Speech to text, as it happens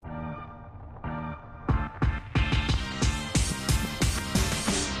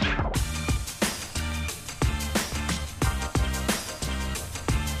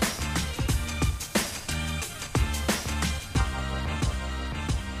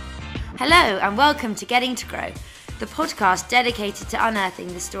Hello and welcome to Getting to Grow, the podcast dedicated to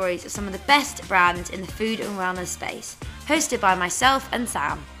unearthing the stories of some of the best brands in the food and wellness space, hosted by myself and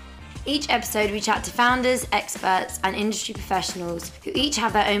Sam. Each episode we chat to founders, experts and industry professionals who each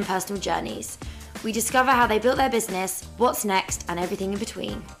have their own personal journeys. We discover how they built their business, what's next and everything in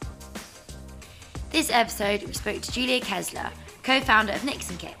between. This episode we spoke to Julia Kessler, co-founder of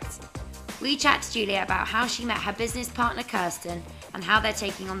Nixon Kicks. We chat to Julia about how she met her business partner Kirsten and how they're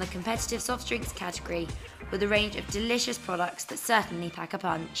taking on the competitive soft drinks category with a range of delicious products that certainly pack a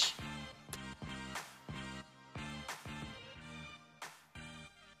punch.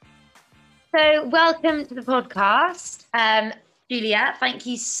 So welcome to the podcast. Julia, thank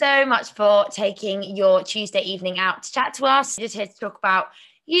you so much for taking your Tuesday evening out to chat to us. Just here to talk about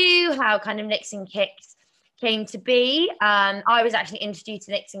you, how kind of Nixon Kicks came to be. I was actually introduced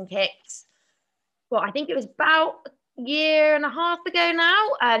to Nixon Kicks, I think it was about a year and a half ago now.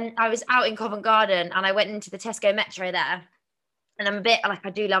 I was out in Covent Garden and I went into the Tesco Metro there. And I'm a bit like, I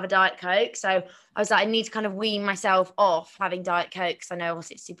do love a Diet Coke. So I was like, I need to kind of wean myself off having Diet Coke because I know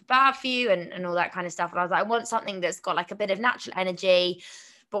obviously it's super bad for you and all that kind of stuff. And I was like, I want something that's got like a bit of natural energy,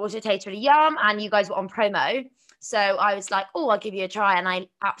 but also tastes really yum. And you guys were on promo. So I was like, oh, I'll give you a try. And I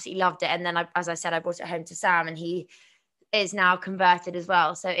absolutely loved it. And then, as I said, I brought it home to Sam and he is now converted as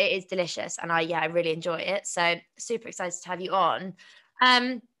well. So it is delicious. And I really enjoy it. So super excited to have you on.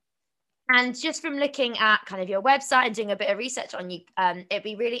 And just from looking at kind of your website and doing a bit of research on you, it'd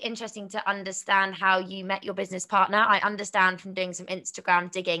be really interesting to understand how you met your business partner. I understand from doing some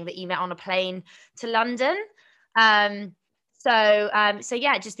Instagram digging that you met on a plane to London. So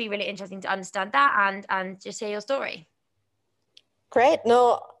yeah, just be really interesting to understand that and just hear your story. Great.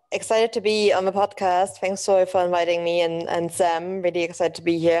 No, excited to be on the podcast. Thanks for inviting me and Sam. Really excited to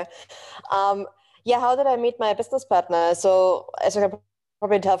be here. How did I meet my business partner? So as you can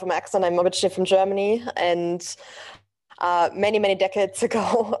probably tell from my accent, I'm originally from Germany, and many decades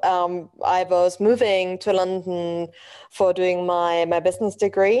ago, I was moving to London for doing my business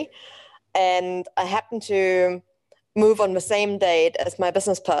degree, and I happened to move on the same date as my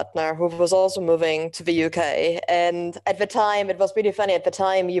business partner, who was also moving to the UK. And at the time, it was really funny. At the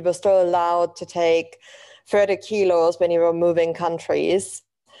time, you were still allowed to take 30 kilos when you were moving countries.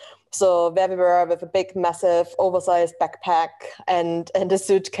 So there we were with a big, massive, oversized backpack and a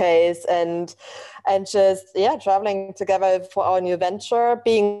suitcase and just, traveling together for our new venture.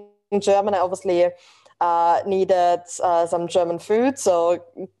 Being German, I obviously needed some German food. So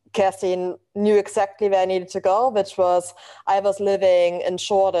Kerstin knew exactly where I needed to go, which was, I was living in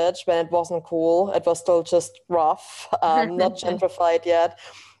Shoreditch when it wasn't cool. It was still just rough, not gentrified yet.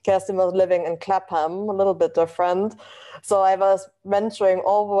 Kerstin was living in Clapham, a little bit different. So I was venturing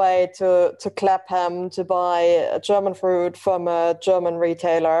all the way to Clapham to buy German fruit from a German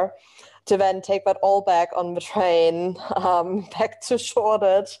retailer, to then take that all back on the train back to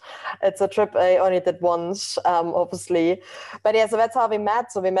Shoreditch. It's a trip I only did once, obviously. But yeah, so that's how we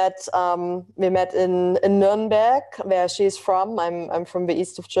met. So we met in Nuremberg, where she's from. I'm from the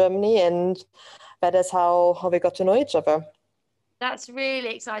east of Germany, and that is how we got to know each other. That's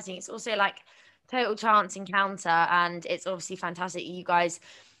really exciting. It's also like total chance encounter, and it's obviously fantastic you guys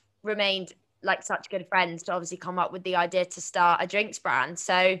remained like such good friends to obviously come up with the idea to start a drinks brand.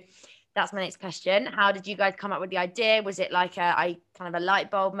 So that's my next question. How did you guys come up with the idea? Was it like a kind of a light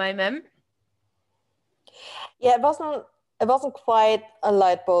bulb moment? Yeah, it wasn't quite a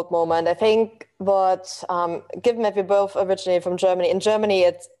light bulb moment. I think given that we both originate from Germany, in Germany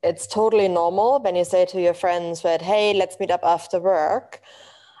it's totally normal when you say to your friends that, hey, let's meet up after work.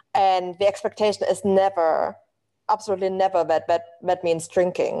 And the expectation is never, absolutely never, that means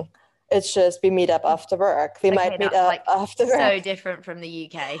drinking. It's just we meet up after work. We might meet up after work. So different from the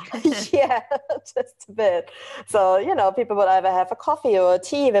UK. Yeah, just a bit. So, people would either have a coffee or a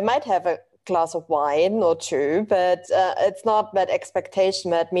tea. They might have a glass of wine or two, but it's not that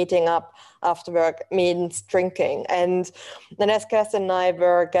expectation that meeting up after work means drinking. And then as Kerstin and I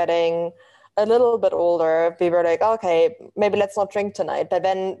were getting a little bit older, we were like, okay, maybe let's not drink tonight. But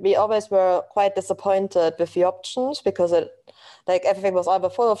then we always were quite disappointed with the options because everything was either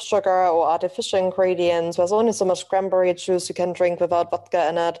full of sugar or artificial ingredients. There's only so much cranberry juice you can drink without vodka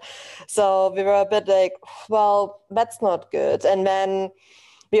in it. So we were a bit like, well, that's not good. And then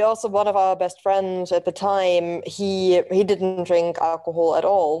we also, one of our best friends at the time, he didn't drink alcohol at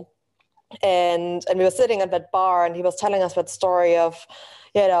all. And we were sitting at that bar and he was telling us that story of,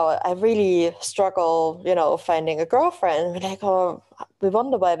 I really struggle, finding a girlfriend. And we're like, oh, we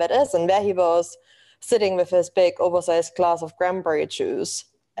wonder why that is. And there he was sitting with his big oversized glass of cranberry juice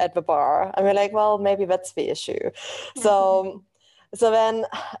at the bar. And we're like, well, maybe that's the issue. So So then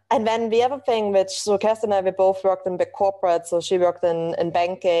the other thing, so Kerstin and I, we both worked in big corporates. So she worked in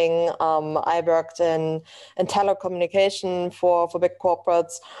banking. I worked in telecommunication for big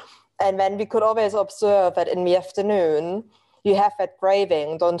corporates. And then we could always observe that in the afternoon, you have that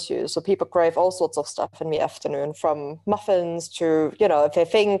craving, don't you? So people crave all sorts of stuff in the afternoon, from muffins to, if they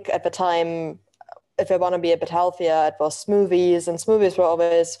think at the time, if they want to be a bit healthier, it was smoothies. And smoothies were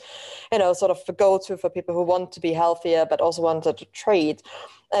always, sort of the go-to for people who want to be healthier, but also wanted to treat.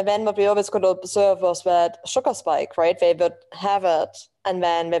 And then what we always could observe was that sugar spike, right? They would have it and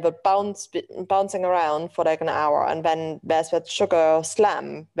then they would bouncing around for like an hour. And then there's that sugar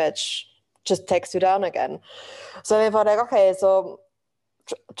slam, which just takes you down again. So we thought like, okay, so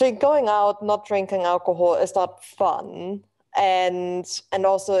going out, not drinking alcohol is not fun. And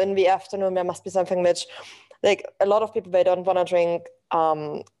also in the afternoon, there must be something which, like a lot of people, they don't want to drink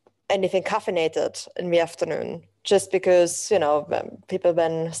anything caffeinated in the afternoon, just because, people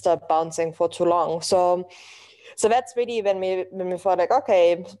then start bouncing for too long. So that's really when we thought like,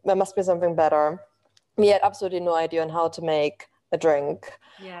 okay, there must be something better. We had absolutely no idea on how to make a drink.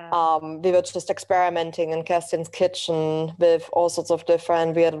 Yeah. We were just experimenting in Kerstin's kitchen with all sorts of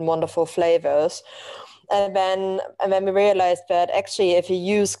different weird and wonderful flavors. And then we realized that actually if you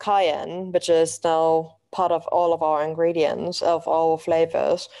use cayenne, which is now part of all of our ingredients, of all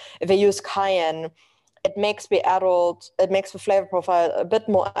flavors, if you use cayenne, it makes the flavor profile a bit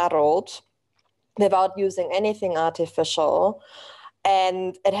more adult without using anything artificial.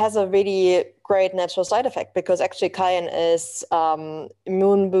 And it has a really great natural side effect, because actually cayenne is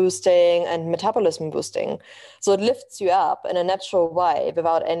immune boosting and metabolism boosting. So it lifts you up in a natural way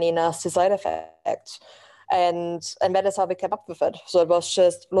without any nasty side effects. And that is how we came up with it. So it was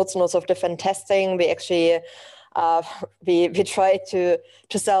just lots and lots of different testing. We actually we tried to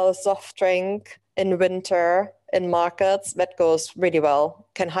sell a soft drink in winter in markets. That goes really well.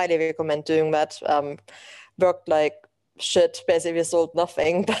 Can highly recommend doing that. Worked like shit. Basically, we sold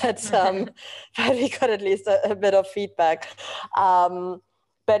nothing, but we got at least a bit of feedback.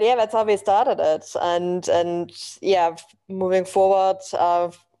 But yeah, that's how we started it. And yeah, moving forward,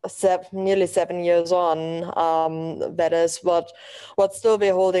 nearly 7 years on, that is what still be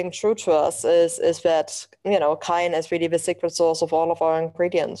holding true to us is that, cayenne is really the secret source of all of our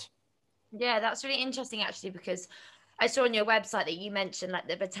ingredients. Yeah, that's really interesting actually, because I saw on your website that you mentioned like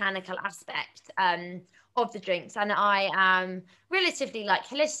the botanical aspect of the drinks, and I am relatively like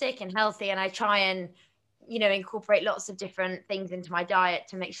holistic and healthy, and I try and incorporate lots of different things into my diet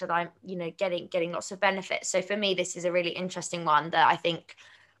to make sure that I'm getting lots of benefits. So for me, this is a really interesting one that I think,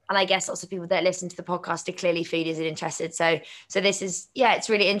 and I guess lots of people that listen to the podcast are clearly foodies and interested. So this is, yeah, it's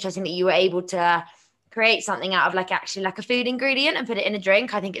really interesting that you were able to create something out of like actually like a food ingredient and put it in a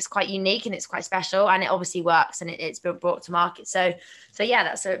drink. I think it's quite unique and it's quite special, and it obviously works, and it's been brought to market. So yeah,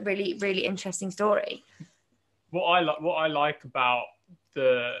 that's a really, really interesting story. What I like about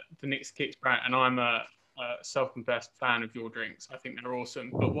the Nix Kicks brand, and I'm a self-confessed fan of your drinks. I think they're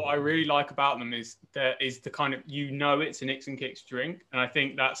awesome. But what I really like about them is the kind of, it's a Nix and Kicks drink. And I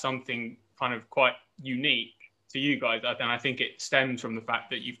think that's something kind of quite unique to you guys. And I think it stems from the fact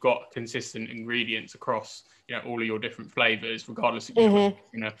that you've got consistent ingredients across, all of your different flavors, regardless of, a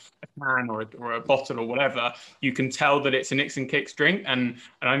can or a bottle or whatever. You can tell that it's a Nix and Kicks drink. And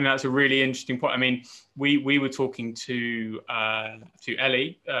I think that's a really interesting point. I mean, we were talking to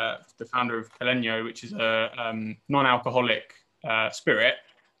Ellie, the founder of Caleño, which is a non-alcoholic spirit.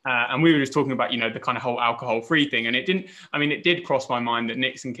 And we were just talking about, the kind of whole alcohol-free thing. And it did cross my mind that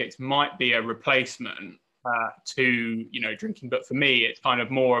Nix and Kicks might be a replacement to, drinking. But for me, it's kind of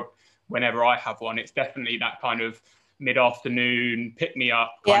more, whenever I have one, it's definitely that kind of mid-afternoon,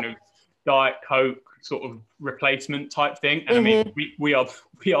 pick-me-up kind of Diet Coke sort of replacement type thing. And I mean, we are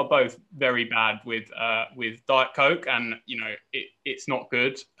both very bad with Diet Coke, and it's not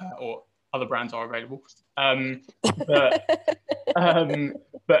good, or other brands are available.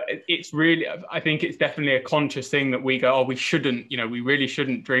 But it's really, I think it's definitely a conscious thing that we go, we shouldn't, we really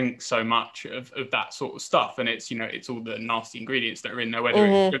shouldn't drink so much of that sort of stuff. And it's, it's all the nasty ingredients that are in there, whether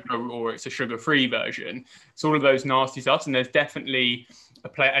it's sugar or it's a sugar-free version. It's all of those nasty stuff. And there's definitely a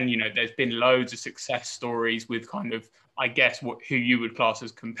play, and there's been loads of success stories with kind of, I guess, who you would class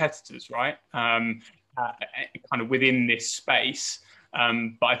as competitors, right? Kind of within this space.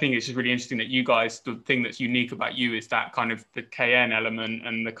 But I think it's just really interesting that you guys, the thing that's unique about you is that kind of the cayenne element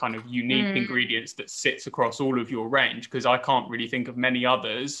and the kind of unique ingredients that sits across all of your range, because I can't really think of many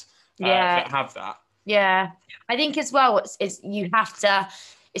others that have that. Yeah, I think as well, is you have to,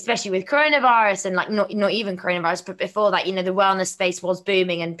 especially with coronavirus and like not even coronavirus, but before that, the wellness space was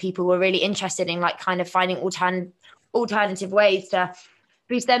booming and people were really interested in like kind of finding alternative ways to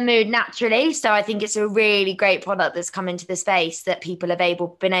boost their mood naturally. So I think it's a really great product that's come into the space that people have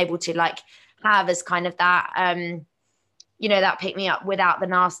been able to like have as kind of that, that pick me up without the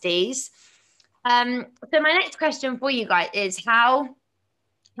nasties. So my next question for you guys is how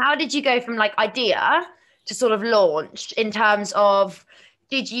did you go from like idea to sort of launch in terms of,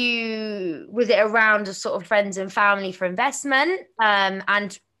 was it around a sort of friends and family for investment? And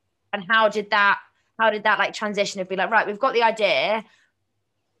how did that like transition of be like, right, we've got the idea,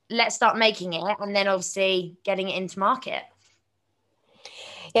 let's start making it, and then obviously getting it into market?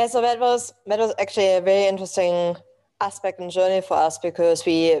 Yeah, so that was actually a very interesting aspect and journey for us, because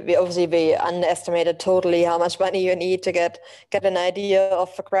we obviously underestimated totally how much money you need to get an idea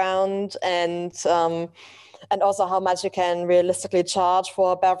off the ground, and also how much you can realistically charge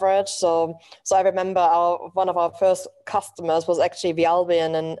for a beverage. So I remember one of our first customers was actually the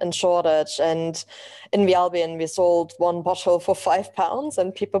Albion in Shoreditch, and in the Albion we sold one bottle for £5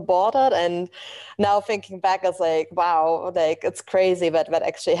 and people bought it. And now thinking back, it's like, wow, like it's crazy that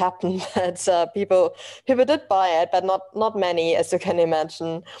actually happened. That people did buy it, but not many, as you can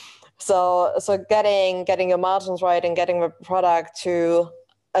imagine. So getting your margins right and getting the product to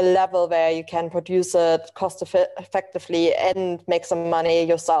a level where you can produce it cost effectively and make some money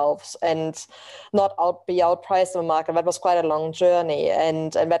yourselves and not be outpriced in the market. That was quite a long journey,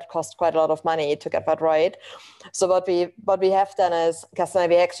 and that cost quite a lot of money to get that right. So what we have done is, Kerstin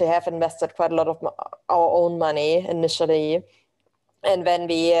and I, we actually have invested quite a lot of our own money initially, and then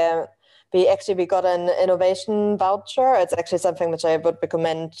we got an innovation voucher. It's actually something which I would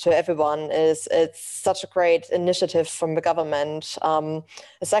recommend to everyone. It's such a great initiative from the government.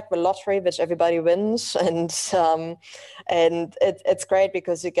 It's like the lottery, which everybody wins, and it's great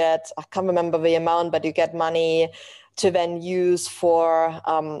because you get, I can't remember the amount, but you get money to then use for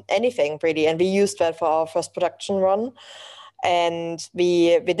anything really. And we used that for our first production run. And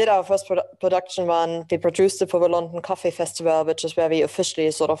we did our first production run. We produced it for the London Coffee Festival, which is where we officially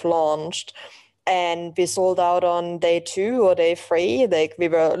sort of launched. And we sold out on day 2 or day 3. Like, we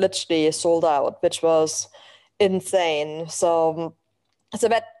were literally sold out, which was insane. So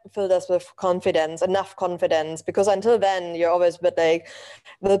that filled us with enough confidence, because until then you're always a bit like,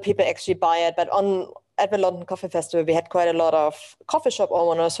 will people actually buy it? But at the London Coffee Festival, we had quite a lot of coffee shop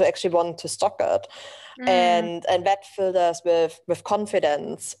owners who actually wanted to stock it. And that filled us with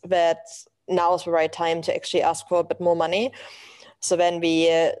confidence that now is the right time to actually ask for a bit more money. So then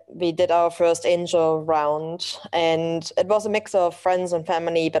we did our first angel round, and it was a mix of friends and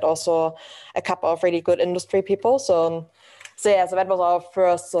family, but also a couple of really good industry people. So that was our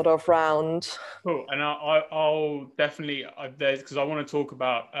first sort of round. Cool. And I'll definitely, because I want to talk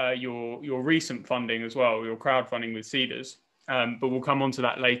about your recent funding as well, your crowdfunding with Seedrs, but we'll come on to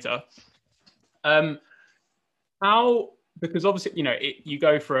that later. Because obviously, you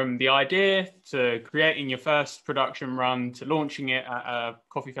go from the idea to creating your first production run to launching it at a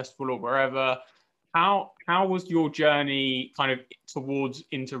coffee festival or wherever. How was your journey kind of towards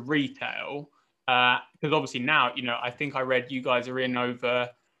into retail? Because obviously now, I think I read you guys are in over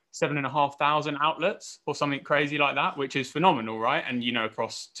 7,500 outlets or something crazy like that, which is phenomenal, right? And,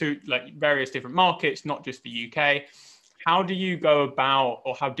 across various different markets, not just the UK. How do you go about,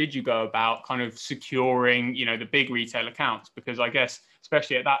 or how did you go about kind of securing, the big retail accounts? Because I guess,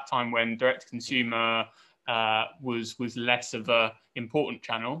 especially at that time when direct to consumer was less of a important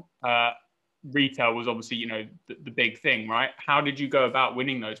channel, retail was obviously, the big thing, right? How did you go about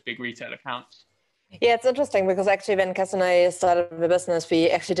winning those big retail accounts? Yeah, it's interesting because actually when Kerstin and I started the business, we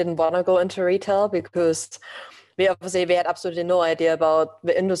actually didn't want to go into retail because we had absolutely no idea about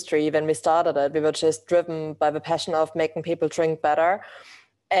the industry when we started it. We were just driven by the passion of making people drink better.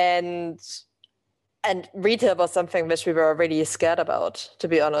 And retail was something which we were really scared about, to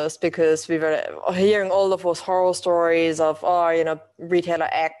be honest, because we were hearing all of those horror stories of, retailer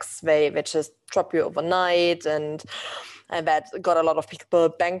X, they just drop you overnight, and that got a lot of people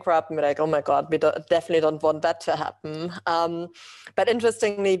bankrupt, and we're like, oh my God, we definitely don't want that to happen. But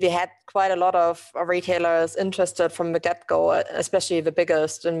interestingly, we had quite a lot of retailers interested from the get-go, especially the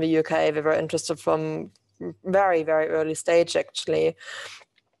biggest in the UK. They were interested from very, very early stage, actually.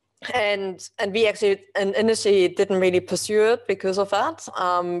 And we actually initially didn't really pursue it because of that.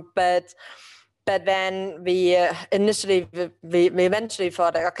 But then we eventually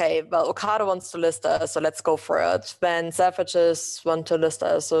thought, like, okay, well, Ocado wants to list us, so let's go for it. Then Selfridges want to list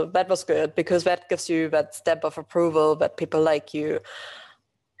us, so that was good because that gives you that step of approval that people like you.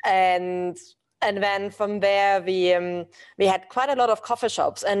 And then from there, we had quite a lot of coffee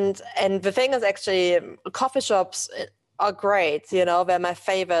shops. And the thing is, actually, coffee shops are great. You know, they're my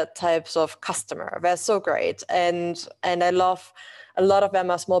favorite types of customer. They're so great, and I love. A lot of them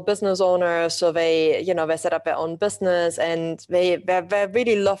are small business owners, so they set up their own business, and they're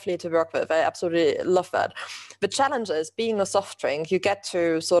really lovely to work with. I absolutely love that. The challenge is being a soft drink. You get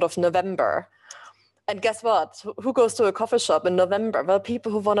to sort of November, and guess what? Who goes to a coffee shop in November? Well,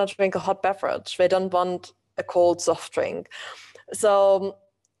 people who want to drink a hot beverage. They don't want a cold soft drink. So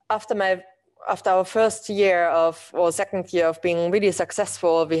after our first year or second year of being really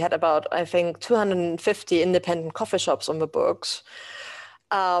successful, we had about, I think, 250 independent coffee shops on the books.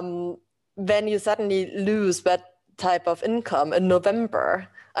 Then you suddenly lose that type of income in November,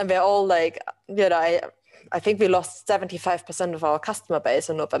 and we're all like, I think we lost 75% of our customer base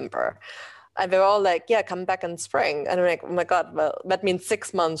in November. And we're all like, yeah, come back in spring. And I'm like, oh my God, well, that means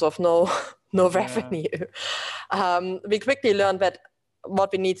 6 months of no revenue. We quickly learned that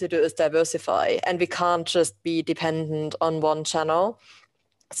what we need to do is diversify, and we can't just be dependent on one channel.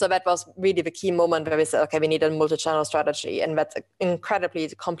 So that was really the key moment where we said, okay, we need a multi-channel strategy, and that's incredibly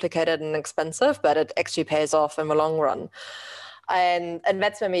complicated and expensive, but it actually pays off in the long run. And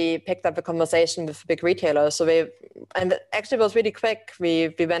that's when we picked up the conversation with big retailers. And actually it was really quick.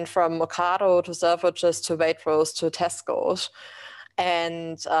 We went from Ocado to Selfridges to Waitrose to Tesco's,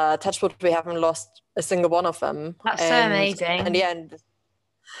 and touch wood, we haven't lost a single one of them. That's so amazing. In the end,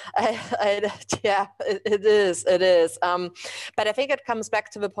 yeah, it is. But I think it comes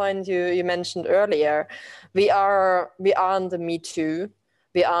back to the point you mentioned earlier. We aren't the Me Too.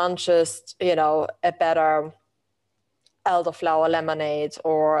 We aren't just, a better elderflower lemonade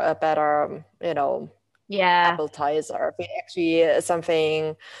or a better, appetizer. We actually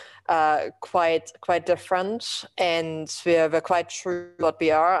something quite different, and we're quite true what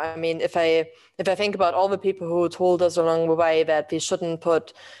we are. I mean, if I think about all the people who told us along the way that we shouldn't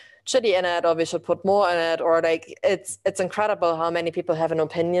put chili in it, or we should put more in it, or like, it's incredible how many people have an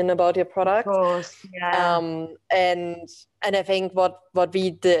opinion about your product. Of course, yeah. And I think what we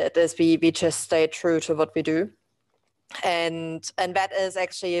did is we just stayed true to what we do. And that is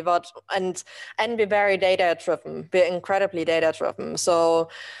actually and we're very data driven. We're incredibly data driven. So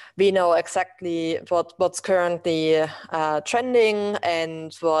we know exactly what's currently trending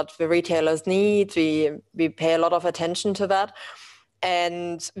and what the retailers need. We pay a lot of attention to that,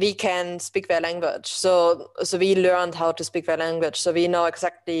 and we can speak their language. So we learned how to speak their language. So we know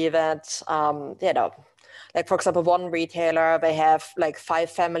exactly that, like, for example, one retailer, they have like 5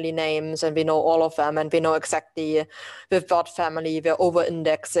 family names, and we know all of them, and we know exactly with what family we're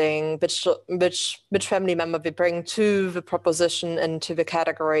over-indexing, which family member we bring to the proposition and to the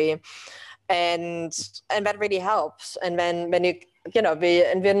category, and that really helps. And when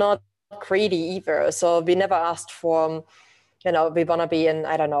we're not greedy either, so we never asked for, we want to be in,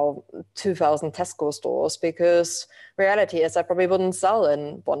 2,000 Tesco stores, because reality is I probably wouldn't sell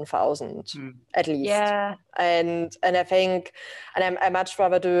in 1,000 at least. Yeah. And I think, and I much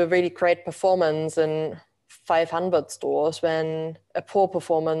rather do a really great performance in 500 stores than a poor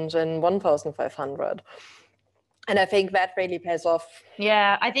performance in 1,500. And I think that really pays off.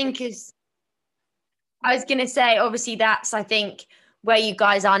 Yeah, I think I was going to say, obviously that's, I think, where you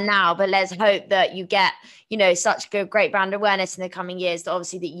guys are now, but let's hope that you get, such great brand awareness in the coming years, that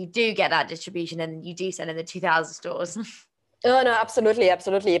obviously that you do get that distribution and you do sell in the 2,000 stores. Oh, no, absolutely.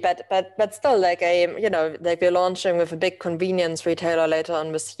 But still, like, like we're launching with a big convenience retailer later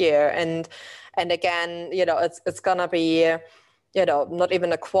on this year, and again, it's gonna be, not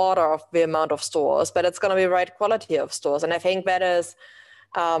even a quarter of the amount of stores, but it's gonna be the right quality of stores, and I think that is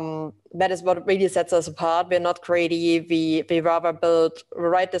what really sets us apart. We're not greedy. We rather build the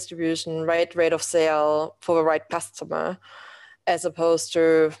right distribution, right rate of sale for the right customer, as opposed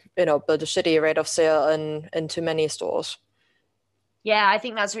to, build a shitty rate of sale in too many stores. Yeah, I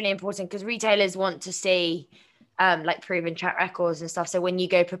think that's really important, because retailers want to see like proven track records and stuff. So when you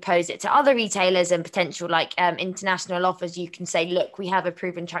go propose it to other retailers and potential like international offers, you can say, look, we have a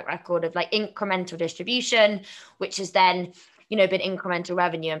proven track record of like incremental distribution, which has then been incremental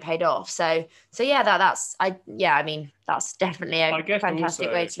revenue and paid off. So yeah, that's definitely a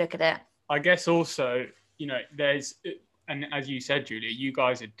fantastic way to look at it. I guess also, there's, and as you said, Julia, you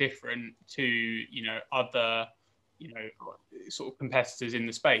guys are different to, other, sort of competitors in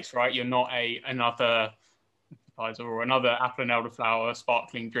the space, right? You're not another or another apple and elderflower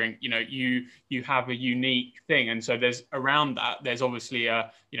sparkling drink. You have a unique thing. And so there's obviously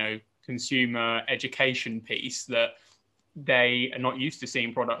a, consumer education piece that they are not used to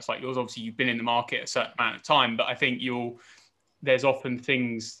seeing products like yours. Obviously, you've been in the market a certain amount of time, but I think there's often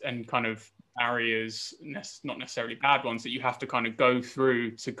things and kind of barriers, not necessarily bad ones, that you have to kind of go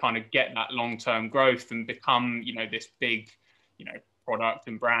through to kind of get that long-term growth and become, this big, product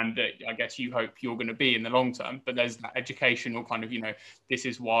and brand that I guess you hope you're going to be in the long term. But there's that educational kind of, this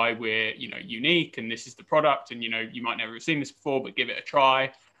is why we're, unique, and this is the product, and, you might never have seen this before, but give it a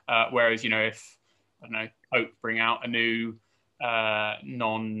try. Whereas, if, I don't know, Coke bring out a new a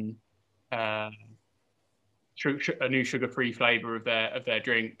new sugar-free flavor of their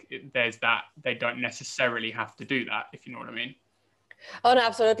drink, there's that, they don't necessarily have to do that, if you know what I mean. Oh no,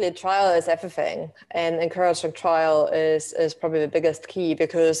 absolutely. Trial is everything, and encouraging trial is probably the biggest key,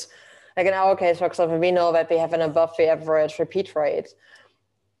 because like in our case, for example, we know that we have an above the average repeat rate,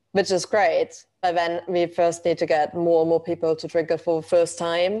 which is great, but then we first need to get more and more people to drink it for the first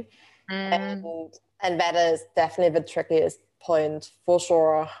time. And that is definitely the trickiest point for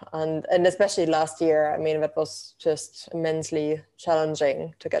sure. And especially last year, I mean, that was just immensely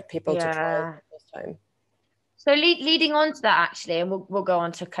challenging to get people to try it the first time. So leading on to that, actually, and we'll go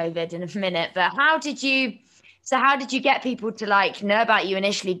on to COVID in a minute, but how did you get people to know about you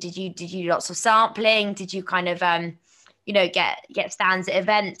initially? Did you do lots of sampling? Did you kind of, get stands at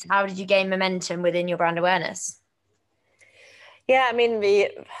events? How did you gain momentum within your brand awareness? Yeah, I mean,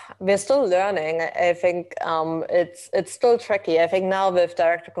 we're still learning. I think it's still tricky. I think now with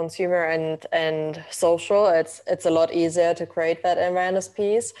direct to consumer and social, it's a lot easier to create that awareness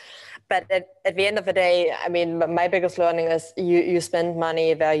piece. But at the end of the day, I mean, my biggest learning is you spend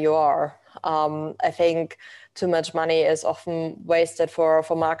money where you are. I think too much money is often wasted for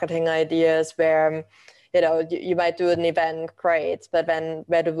marketing ideas where, you might do an event, great, but then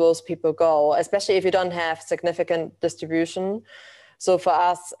where do those people go? Especially if you don't have significant distribution. So for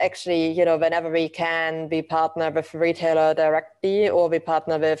us, actually, whenever we can, we partner with a retailer directly, or we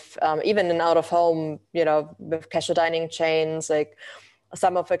partner with even in out of home, with casual dining chains. Like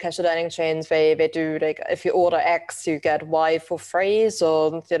some of the casual dining chains, they do like if you order X, you get Y for free.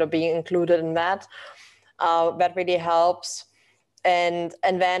 So being included in that, that really helps. And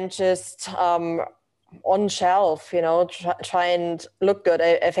then just on shelf, try and look good.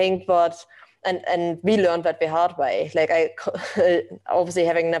 I think and we learned that the hard way. Like I obviously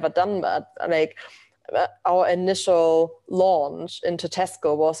having never done that, like our initial launch into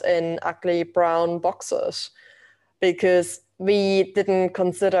Tesco was in ugly brown boxes, because we didn't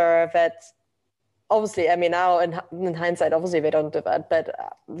consider that. Obviously, I mean, now in hindsight, obviously they don't do that, but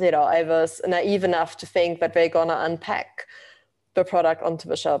I was naive enough to think that they're gonna unpack the product onto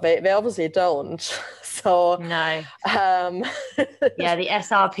the shelf. They obviously don't. So no. Yeah, the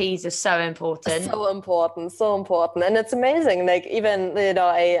SRPs are so important. So important. And it's amazing. Like even,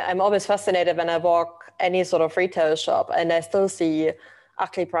 I'm always fascinated when I walk any sort of retail shop and I still see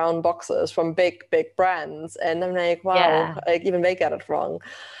ugly brown boxes from big brands. And I'm like, wow, like even they get it wrong.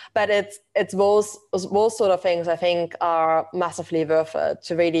 But it's those sort of things I think are massively worth it,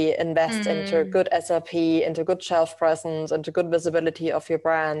 to really invest into good SRP, into good shelf presence, into good visibility of your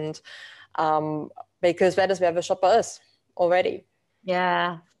brand, because that is where the shopper is already.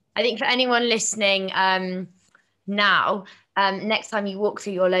 Yeah, I think for anyone listening now, next time you walk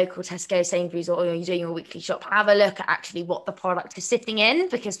through your local Tesco, Sainsbury's, or you're doing your weekly shop, have a look at actually what the product is sitting in,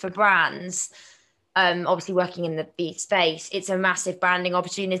 because for brands, obviously working in the space, it's a massive branding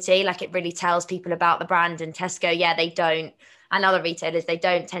opportunity. Like it really tells people about the brand. And Tesco, they don't, and other retailers, they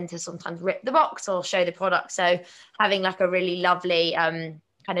don't tend to sometimes rip the box or show the product. So having like a really lovely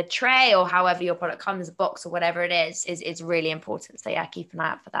kind of tray, or however your product comes, a box or whatever it is really important. So keep an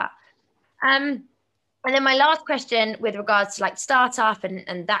eye out for that. And then my last question with regards to like startup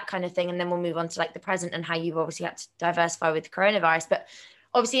and that kind of thing, and then we'll move on to like the present and how you've obviously had to diversify with the coronavirus. But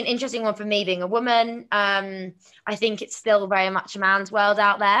obviously an interesting one for me being a woman. I think it's still very much a man's world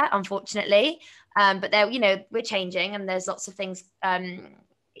out there, unfortunately. But there, we're changing, and there's lots of things,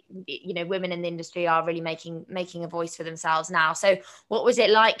 women in the industry are really making a voice for themselves now. So what was it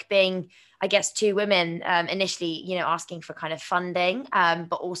like being, I guess, two women initially, asking for kind of funding,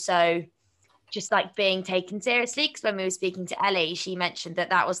 but also just like being taken seriously? Because when we were speaking to Ellie, she mentioned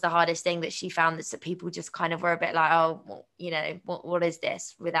that was the hardest thing that she found, is that people just kind of were a bit like, oh, well, what is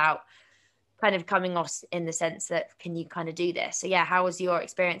this, without kind of coming off in the sense that, can you kind of do this? So how was your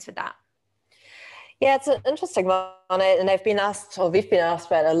experience with that? Yeah, it's an interesting one, and we've been asked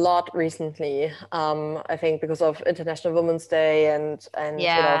that a lot recently. I think because of International Women's Day and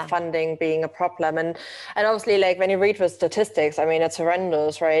funding being a problem, and obviously, like when you read the statistics, I mean, it's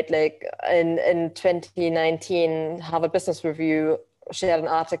horrendous, right? Like in 2019, Harvard Business Review shared an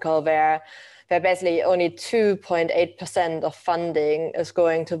article where basically only 2.8% of funding is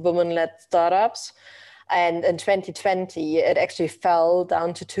going to women-led startups. And in 2020, it actually fell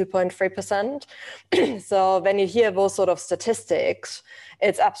down to 2.3%. So when you hear those sort of statistics,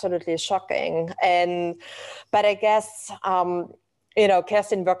 it's absolutely shocking. But I guess,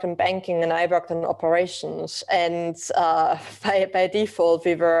 Kerstin worked in banking and I worked in operations. And by default,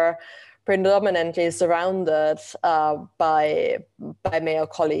 we were predominantly surrounded by male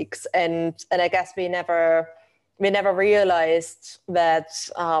colleagues. And I guess we never realized that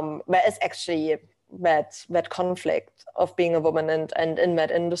there is actually that conflict of being a woman and in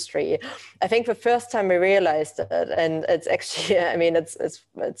that industry. I think the first time we realized it, and it's actually,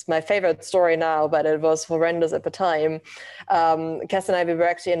 it's my favorite story now, but it was horrendous at the time. Cass and I, we were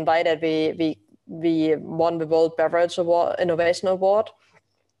actually invited. We won the World Beverage Award, Innovation Award,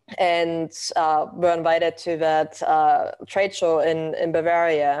 and were invited to that trade show in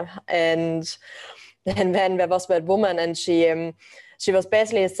Bavaria. And then there was that woman, and she was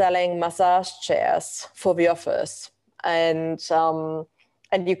basically selling massage chairs for the office, and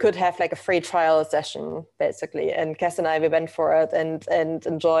you could have like a free trial session basically. And Cass and I, we went for it and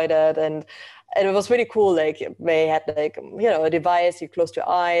enjoyed it, and it was really cool. Like they had a device, you closed your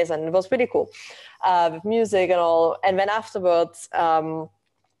eyes, and it was really cool with music and all. And then afterwards,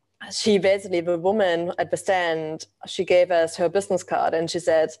 she basically, the woman at the stand, she gave us her business card, and she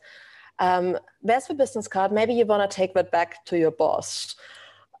said, "There's the business card. Maybe you want to take that back to your boss."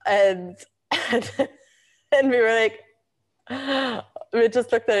 And we were like, we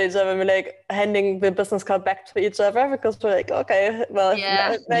just looked at each other and we're like handing the business card back to each other, because we're like, okay, well,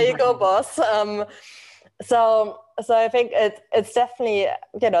 yeah. There you go, boss. So I think it's definitely,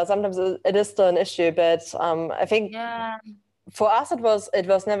 sometimes it is still an issue, but I think for us it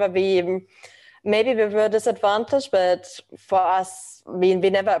was never maybe we were disadvantaged, but for us, we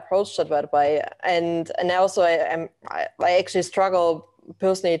never approached it that way. And also I actually struggle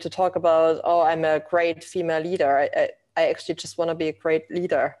personally to talk about, I'm a great female leader. I actually just want to be a great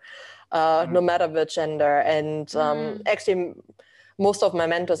leader, no matter the gender. And actually, most of my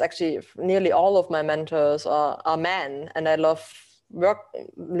mentors, actually nearly all of my mentors are men, and I love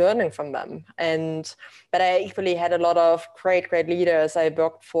learning from them. But I equally had a lot of great leaders I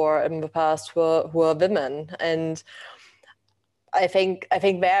worked for in the past who are women, and I think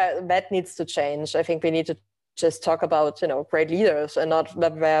that needs to change. I think we need to just talk about great leaders, and not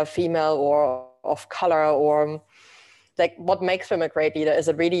whether they're female or of color, or like what makes them a great leader. Is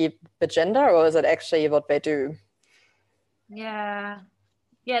it really the gender, or is it actually what they do? Yeah,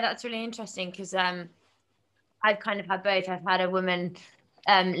 that's really interesting, because I've kind of had both. I've had a woman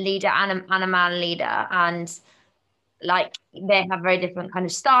leader and a man leader, and like they have very different kind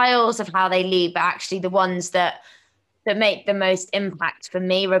of styles of how they lead, but actually the ones that make the most impact for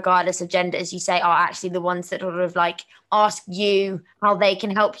me, regardless of gender, as you say, are actually the ones that sort of like ask you how they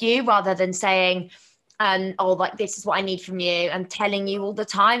can help you, rather than saying, like, this is what I need from you, and telling you all the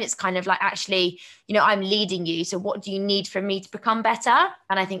time. It's kind of like, actually, I'm leading you. So what do you need from me to become better?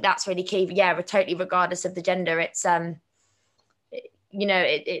 And I think that's really key. Yeah, totally, regardless of the gender, it's,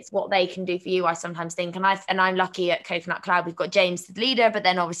 it's what they can do for you, I sometimes think. And I'm lucky at Coconut Cloud, we've got James, the leader, but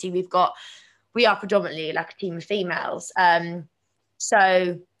then obviously we are predominantly like a team of females.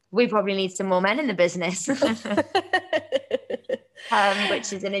 So we probably need some more men in the business.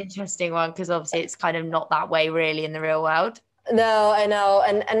 Which is an interesting one, because obviously it's kind of not that way really in the real world. No, I know.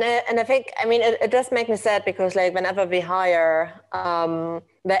 And I think, it does make me sad, because like whenever we hire, there are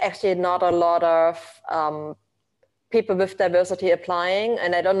actually not a lot of people with diversity applying.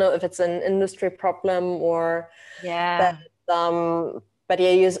 And I don't know if it's an industry problem or... Yeah. But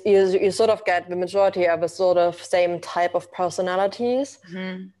yeah, you sort of get the majority of a sort of same type of personalities.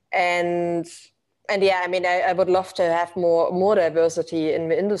 Mm-hmm. And yeah, I would love to have more diversity in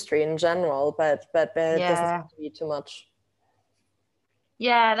the industry in general, but there doesn't seem to be too much.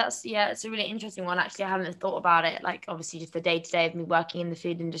 Yeah, it's a really interesting one. Actually, I haven't thought about it. Like, obviously, just the day-to-day of me working in the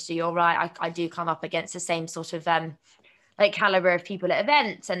food industry, you're right. I do come up against the same sort of like caliber of people at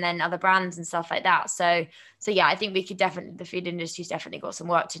events, and then other brands and stuff like that. So yeah, I think we could definitely, the food industry's definitely got some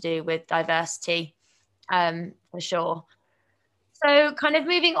work to do with diversity, for sure. So kind of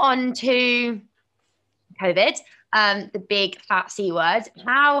moving on to COVID, the big fat C word.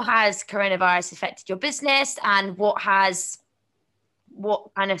 How has coronavirus affected your business, and what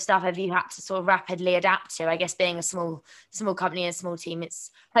kind of stuff have you had to sort of rapidly adapt to? I guess being a small company and a small team,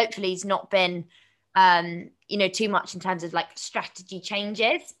 it's not been too much in terms of like strategy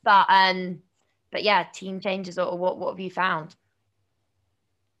changes, but yeah, team changes, or what have you found?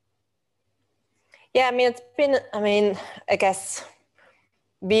 Yeah, it's been, I guess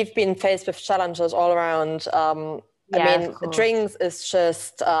we've been faced with challenges all around. Drinks is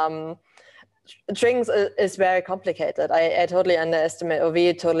just drinks is very complicated. I totally underestimate, or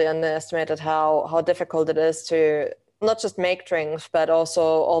we totally underestimated how difficult it is to not just make drinks, but also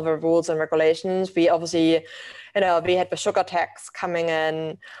all the rules and regulations. We obviously, we had the sugar tax coming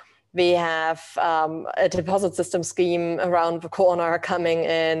in. We have a deposit system scheme around the corner coming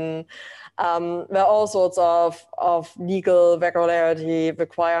in. There are all sorts of legal regularity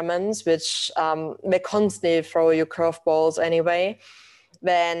requirements, which they constantly throw you curveballs anyway.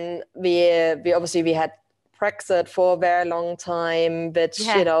 Then we had Brexit for a very long time, which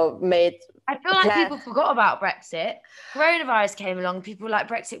made. I feel like people forgot about Brexit. Coronavirus came along. People were like,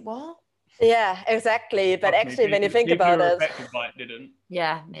 Brexit, what? Yeah, exactly. But actually, when you think about it, didn't.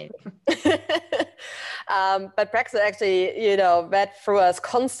 Yeah, maybe. But Brexit actually, that threw us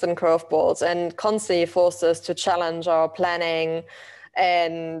constant curveballs and constantly forced us to challenge our planning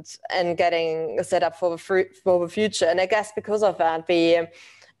and getting set up for the future. And I guess because of that,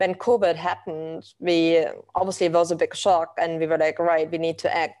 when COVID happened, obviously it was a big shock, and we were like, right, we need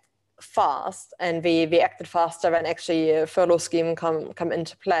to act fast, and we acted faster when actually a furlough scheme come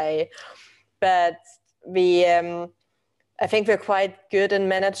into play. But I think we're quite good in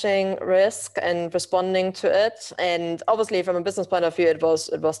managing risk and responding to it. And obviously, from a business point of view, it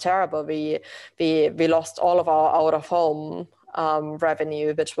was terrible. We lost all of our out of home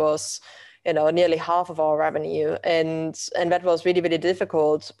revenue, which was nearly half of our revenue, and that was really, really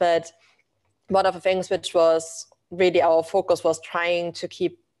difficult. But one of the things which was really our focus was trying to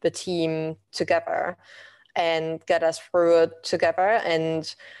keep the team together and get us through it together.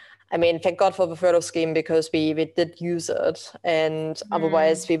 And I mean, thank God for the furlough scheme, because we did use it, and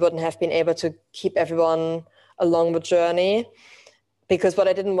otherwise we wouldn't have been able to keep everyone along the journey. Because what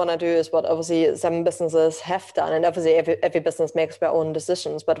I didn't want to do is what obviously some businesses have done, and obviously every business makes their own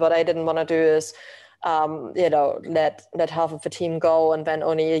decisions. But what I didn't want to do is, let half of the team go, and then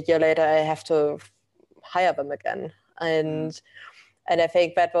only a year later I have to hire them again. And I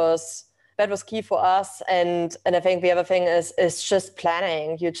think that was key for us. And I think the other thing is just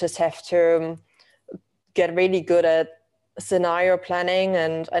planning. You just have to get really good at scenario planning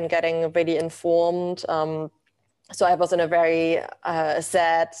and getting really informed. So I was in a very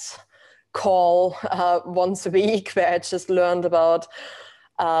sad call once a week, where I just learned about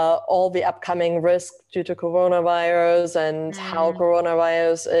all the upcoming risks due to coronavirus, and how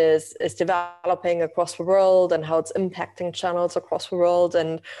coronavirus is developing across the world, and how it's impacting channels across the world.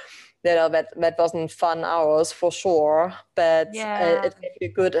 And that wasn't fun hours for sure, but it gave you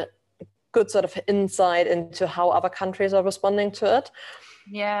good sort of insight into how other countries are responding to it.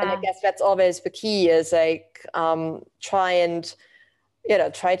 Yeah. And I guess that's always the key, is like try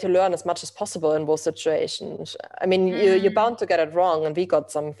to learn as much as possible in those situations. I mean, you're bound to get it wrong, and we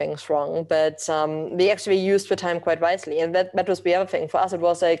got some things wrong, but we actually used the time quite wisely. And that was the other thing. For us, it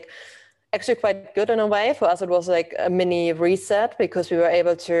was like actually quite good in a way. For us, it was like a mini reset, because we were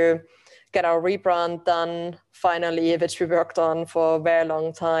able to get our rebrand done finally, which we worked on for a very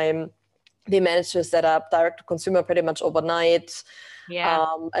long time. We managed to set up direct to consumer pretty much overnight.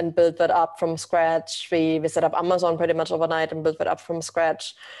 And build that up from scratch. We set up Amazon pretty much overnight and built that up from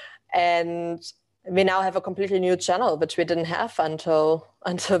scratch. And we now have a completely new channel, which we didn't have until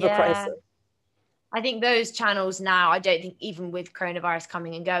the crisis. I think those channels now, I don't think, even with coronavirus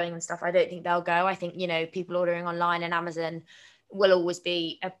coming and going and stuff, I don't think they'll go. I think, people ordering online, and Amazon will always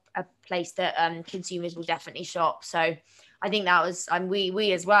be a place that consumers will definitely shop. So I think that was, and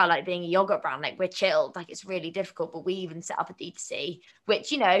we as well, like being a yogurt brand, like we're chilled, like it's really difficult, but we even set up a D2C,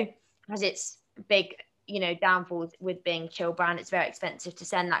 which, has its big, downfalls with being a chill brand. It's very expensive to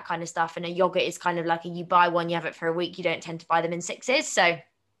send that kind of stuff. And a yogurt is kind of like you buy one, you have it for a week, you don't tend to buy them in sixes. So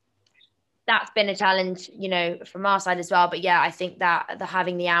that's been a challenge, from our side as well. But yeah, I think that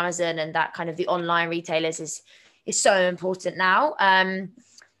having the Amazon and that kind of the online retailers is so important now.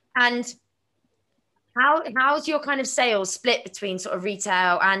 And how's your kind of sales split between sort of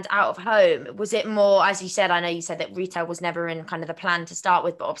retail and out of home? Was it more, as you said, I know you said that retail was never in kind of the plan to start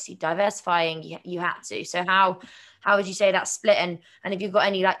with, but obviously diversifying, you had to. So how would you say that's split? And have you got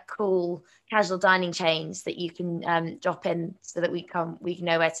any like cool casual dining chains that you can drop in, so that we can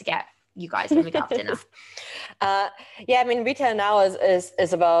know where to get you guys when we get after dinner? I mean, retail now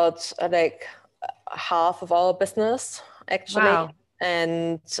is about like half of our business actually. Wow.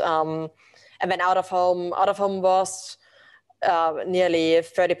 And then out of home was nearly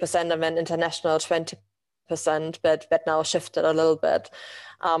 30%, and then international 20%, but that now shifted a little bit.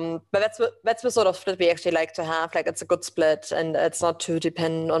 But that's the sort of split we actually like to have. Like, it's a good split, and it's not too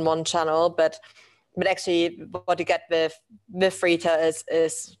dependent on one channel. But but actually what you get with retail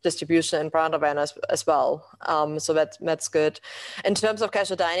is distribution and brand awareness as well. So that's good. In terms of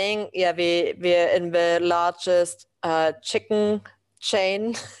casual dining, yeah, we're in the largest chicken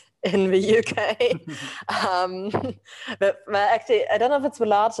chain in the UK. But actually, I don't know if it's the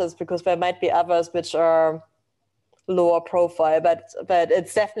largest, because there might be others which are lower profile, but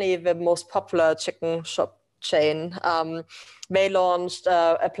it's definitely the most popular chicken shop chain. They launched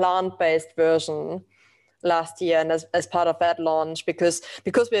a plant-based version last year, and as part of that launch, because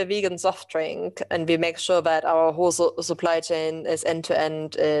we're a vegan soft drink and we make sure that our whole supply chain is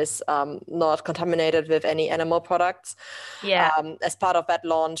end-to-end, is not contaminated with any animal products. As part of that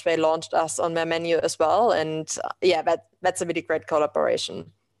launch, they launched us on their menu as well, and that's a really great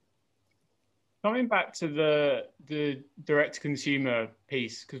collaboration. Coming back to the direct-to-consumer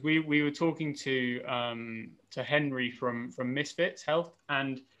piece, because we were talking to Henry from Misfits Health,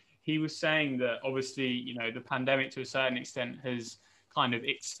 and he was saying that obviously, the pandemic to a certain extent has kind of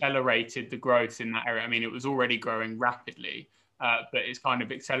accelerated the growth in that area. I mean, it was already growing rapidly, but it's kind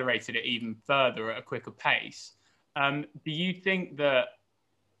of accelerated it even further at a quicker pace. Do you think that,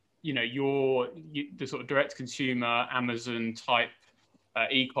 the sort of direct-to-consumer Amazon type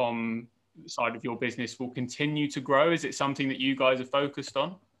e-com side of your business will continue to grow? Is it something that you guys are focused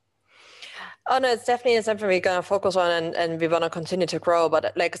on? Oh no, it's definitely something we're going to focus on, and we want to continue to grow.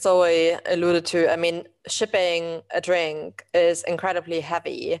 But like Zoe alluded to, I mean, shipping a drink is incredibly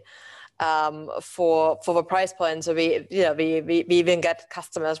heavy for the price point. So we even get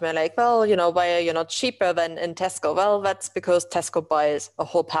customers who are like, well, why are you not cheaper than in Tesco? Well, that's because Tesco buys a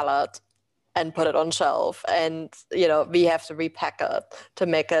whole pallet and put it on shelf, and we have to repack it to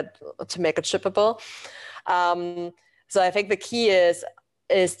make it shippable. So I think the key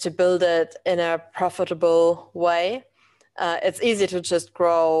is to build it in a profitable way. It's easy to just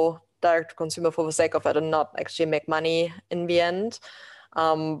grow direct to consumer for the sake of it and not actually make money in the end.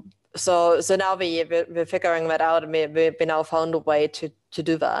 So now we're figuring that out, and we now found a way to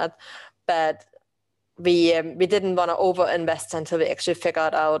do that. But we didn't want to over-invest until we actually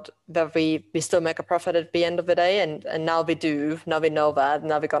figured out that we still make a profit at the end of the day, and now we do. Now we know that.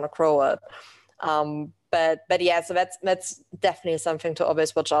 Now we're gonna grow it. But yeah, so that's definitely something to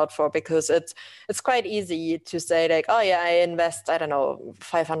always watch out for, because it's quite easy to say like, oh yeah, I invest, I don't know,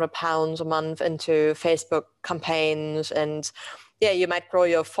 £500 a month into Facebook campaigns, and yeah, you might grow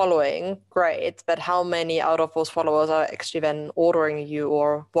your following, great, but how many out of those followers are actually then ordering you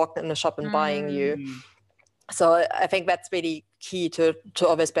or walking in the shop and buying you? So I think that's really key to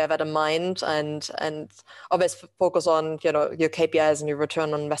always bear that in mind, and always focus on your KPIs and your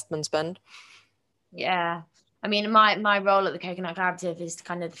return on investment spend. Yeah. I mean, my role at the Coconut Collaborative is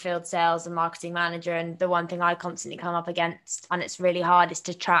kind of the field sales and marketing manager. And the one thing I constantly come up against, and it's really hard, is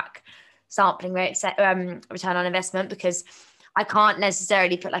to track sampling rate, return on investment, because I can't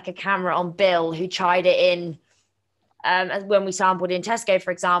necessarily put like a camera on Bill, who tried it in when we sampled in Tesco,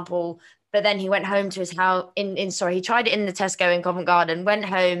 for example, but then he went home to his house he tried it in the Tesco in Covent Garden, went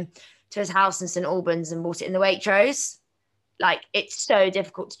home to his house in St Albans and bought it in the Waitrose. Like, it's so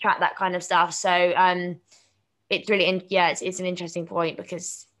difficult to track that kind of stuff. So it's really, it's an interesting point,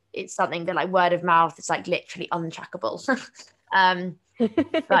 because it's something that, like, word of mouth, it's like literally untrackable.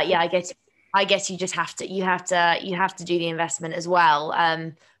 But yeah, I guess you just have to do the investment as well.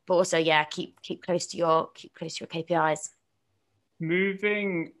 But also, yeah, keep close to your KPIs.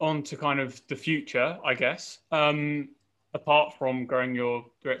 Moving on to kind of the future, I guess. Apart from growing your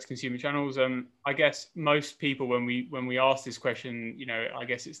direct consumer channels, I guess most people, when we ask this question, I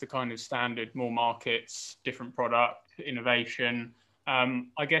guess it's the kind of standard: more markets, different product, innovation.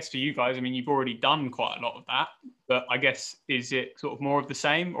 I guess for you guys, I mean, you've already done quite a lot of that, but I guess, is it sort of more of the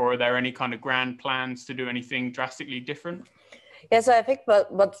same, or are there any kind of grand plans to do anything drastically different? Yeah, so I think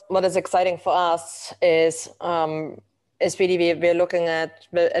what is exciting for us is really we're looking at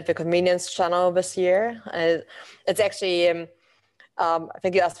the convenience channel this year. It's actually, I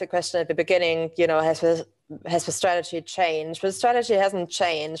think you asked the question at the beginning, has the strategy changed? The strategy hasn't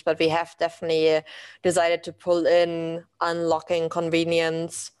changed, but we have definitely decided to pull in unlocking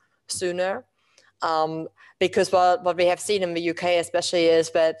convenience sooner. Because what we have seen in the UK especially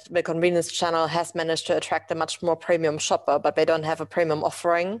is that the convenience channel has managed to attract a much more premium shopper, but they don't have a premium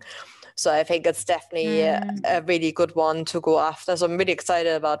offering. So I think it's definitely a really good one to go after. So I'm really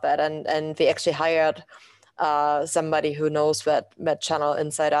excited about that. And we actually hired somebody who knows that channel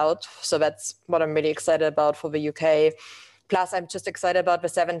inside out. So that's what I'm really excited about for the UK. Plus, I'm just excited about the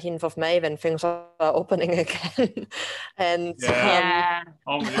 17th of May when things are opening again, and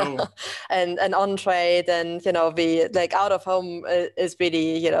aren't we all? and on trade, and the like out of home is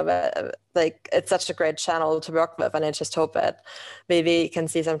really like it's such a great channel to work with, and I just hope that we can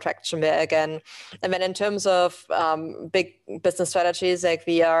see some traction there again. And then in terms of big business strategies, like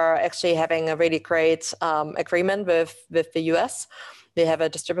we are actually having a really great agreement with the US. We have a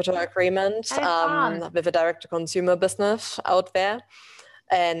distributor agreement with a direct-to-consumer business out there,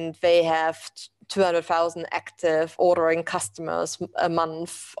 and they have 200,000 active ordering customers a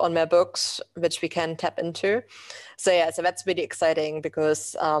month on their books, which we can tap into. So that's really exciting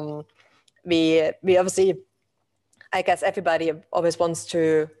because we obviously, I guess everybody always wants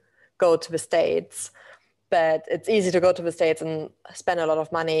to go to the States, but it's easy to go to the States and spend a lot of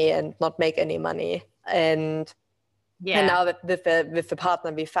money and not make any money. And now that with the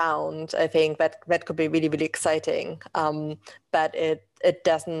partner we found, I think that could be really, really exciting. But it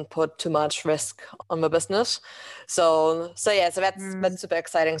doesn't put too much risk on the business. So that's super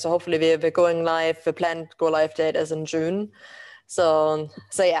exciting. So hopefully we're going live. The planned go live date is in June. So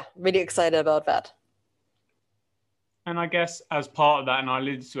really excited about that. And I guess as part of that, and I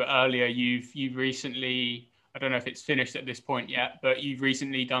alluded to it earlier, you've recently, I don't know if it's finished at this point yet, but you've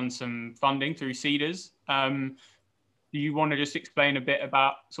recently done some funding through Seedrs. Do you want to just explain a bit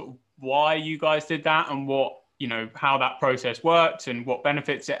about sort of why you guys did that and what, how that process works and what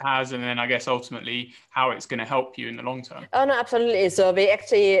benefits it has, and then I guess ultimately how it's going to help you in the long term? Oh no, absolutely. So we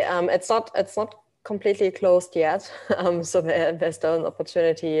actually, it's not completely closed yet. So there's still an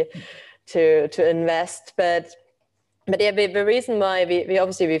opportunity to invest, but yeah, the reason why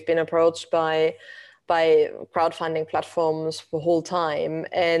we've been approached by crowdfunding platforms the whole time,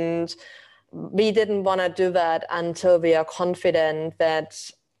 and we didn't want to do that until we are confident that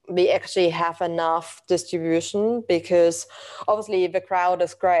we actually have enough distribution, because obviously the crowd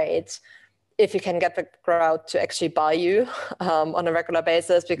is great if you can get the crowd to actually buy you on a regular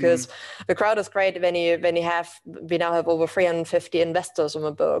basis, because the crowd is great when we now have over 350 investors on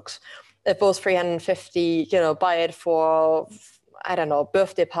the books. If those 350 buy it for, I don't know,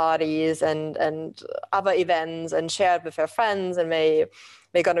 birthday parties and other events and share it with their friends, and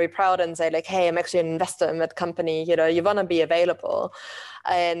they're going to be proud and say like, hey, I'm actually an investor in that company. You want to be available.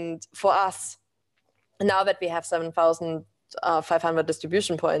 And for us, now that we have 7,500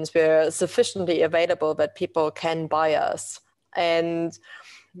 distribution points, we're sufficiently available that people can buy us. And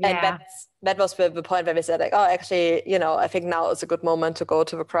that was the point where we said like, oh, actually, I think now is a good moment to go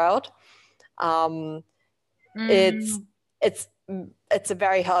to the crowd. It's a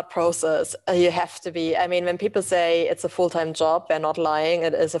very hard process. You have to be, when people say it's a full-time job, they're not lying.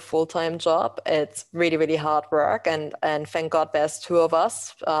 It is a full-time job. It's really, really hard work. And thank God there's two of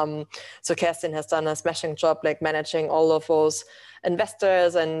us. So Kerstin has done a smashing job, like managing all of those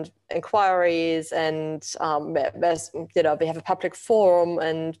investors and inquiries. And there's, we have a public forum,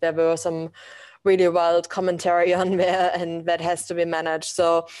 and there were some really wild commentary on there, and that has to be managed.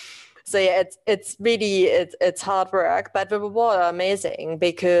 So yeah, it's really hard work, but the reward are amazing,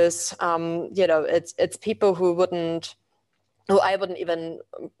 because it's people who I wouldn't even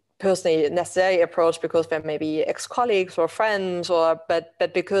personally necessarily approach because they're maybe ex-colleagues or friends,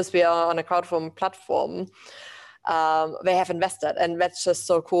 but because we are on a crowdfunding platform, they have invested, and that's just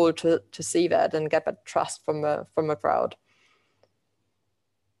so cool to see that and get that trust from a crowd.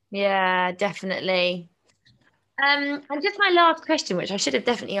 Yeah, definitely. And just my last question, which I should have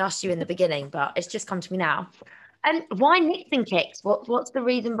definitely asked you in the beginning, but it's just come to me now. Why Nixon Kicks? What's the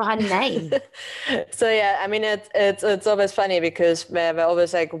reason behind the name? So yeah, it's always funny because there are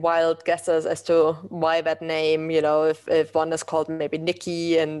always like wild guesses as to why that name. If one is called maybe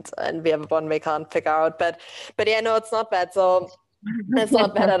Nikki and the other one we can't figure out. But yeah, no, it's not bad. So it's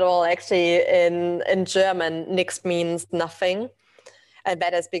not bad at all. Actually, in German, Nix means nothing. And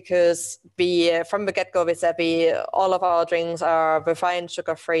that is because from the get-go, we said all of our drinks are refined,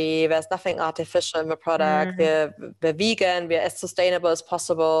 sugar-free. There's nothing artificial in the product. We're vegan. We're as sustainable as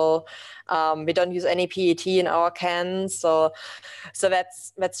possible. We don't use any PET in our cans. So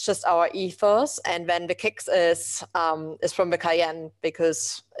that's just our ethos. And then the Kicks is from the Cayenne,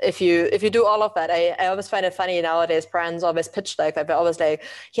 because if you do all of that, I always find it funny nowadays. Brands always pitch like that. They're always like,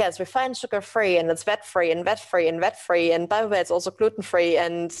 yeah, it's refined, sugar-free, and it's vet-free, and vet-free, and vet-free, and by the way, it's also gluten-free.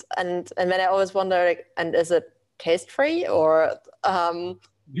 And then I always wonder, like, and is it taste-free or?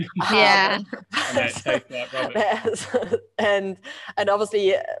 Yeah. And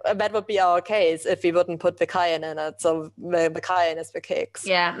obviously that would be our case if we wouldn't put the cayenne in it. So the cayenne is the Kicks.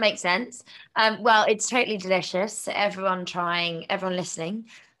 Yeah, makes sense. Well, it's totally delicious. So everyone listening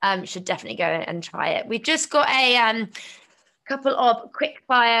should definitely go and try it. We've just got a couple of quick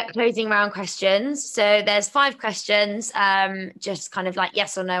fire closing round questions. So there's 5 questions, just kind of like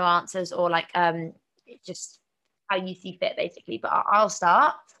yes or no answers, or like just how you see fit, basically. But I'll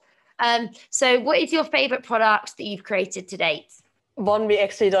start. So what is your favorite product that you've created to date? One we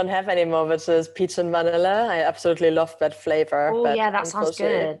actually don't have anymore, which is peach and vanilla. I absolutely love that flavor. Oh yeah, that sounds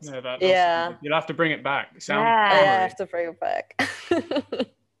good. Yeah, you'll have to bring it back. Yeah, I have to bring it back.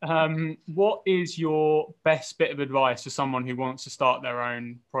 What is your best bit of advice for someone who wants to start their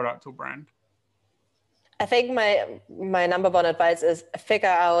own product or brand? I think my number one advice is figure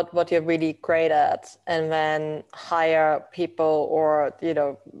out what you're really great at, and then hire people, or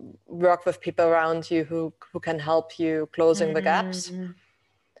work with people around you who can help you closing the gaps.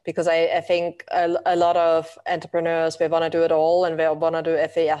 Because I think a lot of entrepreneurs, they want to do it all and they want to do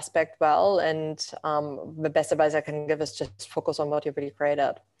every aspect well. And the best advice I can give is just focus on what you're really great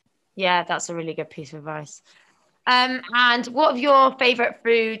at. Yeah, that's a really good piece of advice. And what are your favorite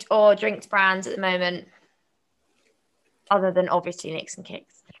food or drinks brands at the moment? Other than obviously Nix and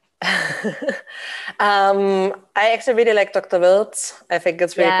Kicks. I actually really like Dr. Wilt's. I think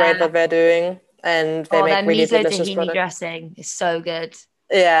it's really great what they're doing. And they make really delicious tahini dressing is so good.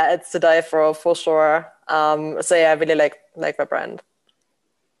 Yeah, it's to die for sure. So yeah, I really like the brand.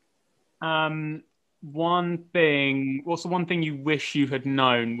 What's the one thing you wish you had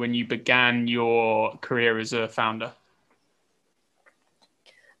known when you began your career as a founder?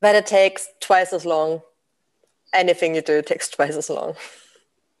 That it takes twice as long. Anything you do takes twice as long.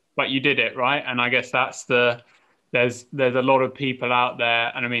 But you did it, right? And I guess that's there's a lot of people out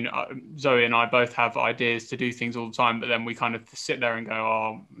there, and I mean, Zoe and I both have ideas to do things all the time, but then we kind of sit there and go,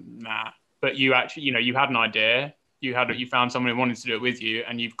 oh, nah. But you actually, you had an idea, you found someone who wanted to do it with you,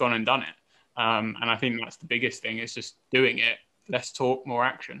 and you've gone and done it. And I think that's the biggest thing, is just doing it. Less talk, more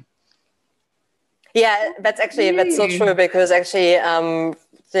action. Yeah, that's so true, because actually, actually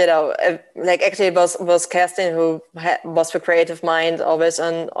it was Kerstin who was the creative mind always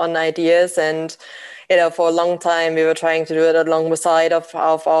on ideas, and for a long time we were trying to do it along the side of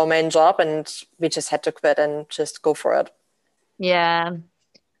our main job, and we just had to quit and just go for it. Yeah.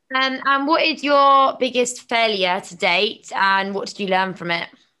 And what is your biggest failure to date, and what did you learn from it?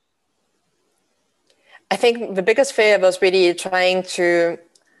 I think the biggest failure was really trying to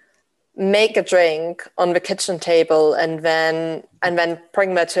make a drink on the kitchen table and then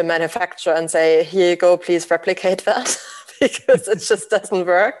bring that to a manufacturer and say, here you go, please replicate that, because it just doesn't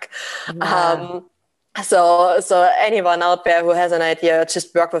work. Yeah. So anyone out there who has an idea,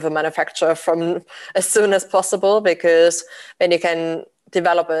 just work with a manufacturer from as soon as possible, because when you can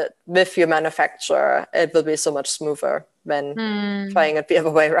develop it with your manufacturer, it will be so much smoother than trying it the other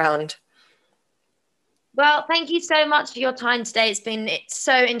way around. Well, thank you so much for your time today. It's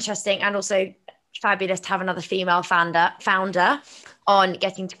so interesting, and also fabulous to have another female founder on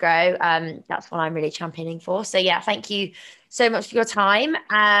Getting to Grow. That's what I'm really championing for. So yeah, thank you so much for your time.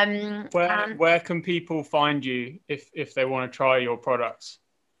 Where can people find you if they want to try your products?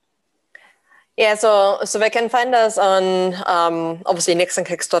 Yeah, so they can find us on obviously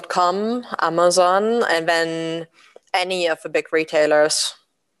nixandkicks.com, Amazon, and then any of the big retailers.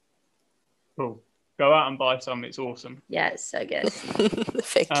 Cool. Go out and buy some. It's awesome. Yeah, it's so good.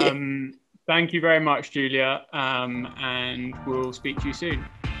 Thank you. Thank you very much, Julia. And we'll speak to you soon.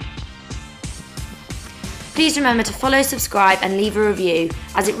 Please remember to follow, subscribe, and leave a review,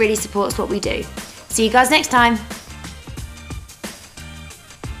 as it really supports what we do. See you guys next time.